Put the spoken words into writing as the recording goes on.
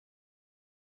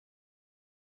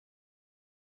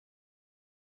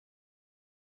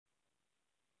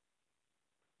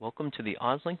Welcome to the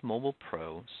OzLink Mobile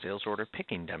Pro sales order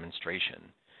picking demonstration.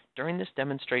 During this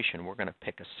demonstration, we're going to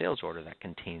pick a sales order that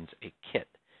contains a kit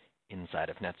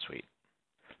inside of NetSuite.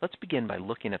 Let's begin by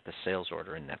looking at the sales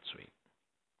order in NetSuite.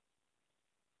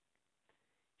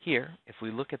 Here, if we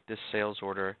look at this sales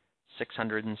order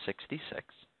 666,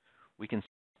 we can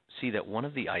see that one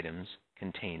of the items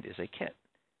contained is a kit.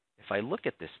 If I look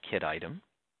at this kit item,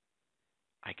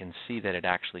 I can see that it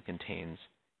actually contains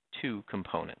two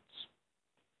components.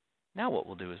 Now what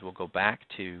we'll do is we'll go back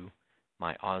to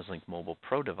my OzLink Mobile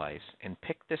Pro device and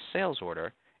pick this sales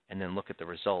order and then look at the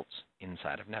results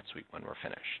inside of NetSuite when we're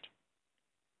finished.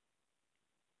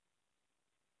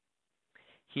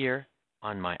 Here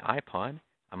on my iPod,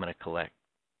 I'm going to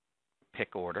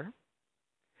pick order.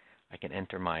 I can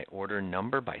enter my order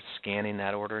number by scanning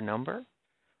that order number.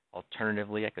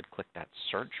 Alternatively, I could click that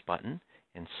search button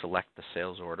and select the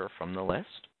sales order from the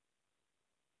list.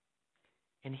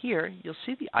 And here, you'll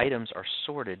see the items are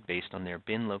sorted based on their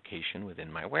bin location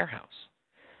within my warehouse.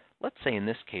 Let's say in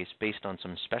this case, based on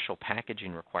some special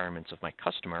packaging requirements of my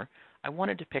customer, I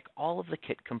wanted to pick all of the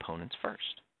kit components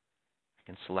first. I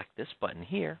can select this button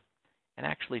here and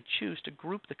actually choose to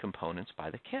group the components by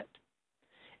the kit.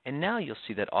 And now you'll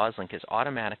see that OzLink has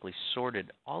automatically sorted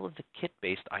all of the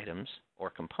kit-based items or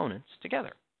components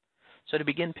together. So to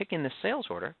begin picking this sales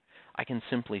order, I can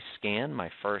simply scan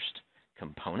my first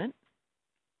component,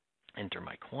 enter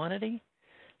my quantity,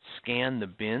 scan the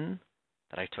bin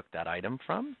that I took that item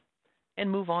from, and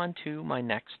move on to my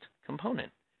next component.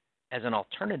 As an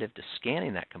alternative to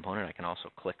scanning that component, I can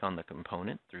also click on the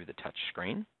component through the touch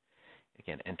screen.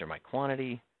 Again, enter my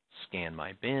quantity, scan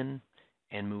my bin,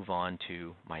 and move on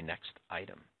to my next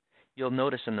item. You'll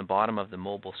notice in the bottom of the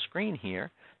mobile screen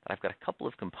here that I've got a couple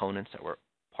of components that were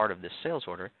part of this sales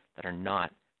order that are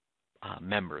not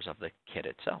members of the kit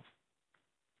itself.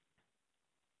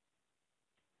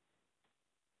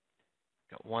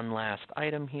 Got one last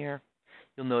item here.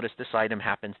 You'll notice this item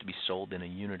happens to be sold in a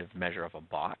unit of measure of a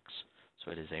box,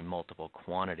 so it is a multiple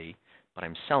quantity, but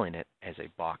I'm selling it as a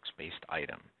box-based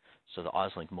item. So the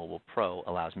OzLink Mobile Pro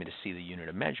allows me to see the unit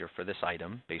of measure for this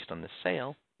item based on the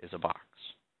sale is a box.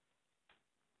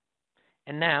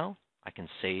 And now I can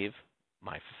save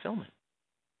my fulfillment.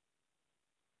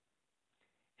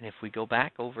 And if we go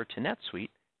back over to NetSuite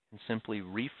and simply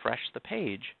refresh the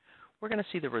page, we're going to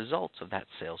see the results of that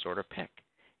sales order pick.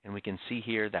 And we can see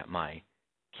here that my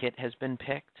kit has been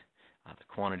picked, the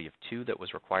quantity of 2 that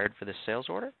was required for this sales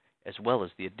order, as well as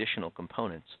the additional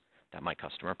components that my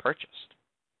customer purchased.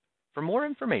 For more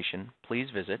information, please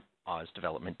visit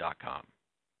ozdevelopment.com.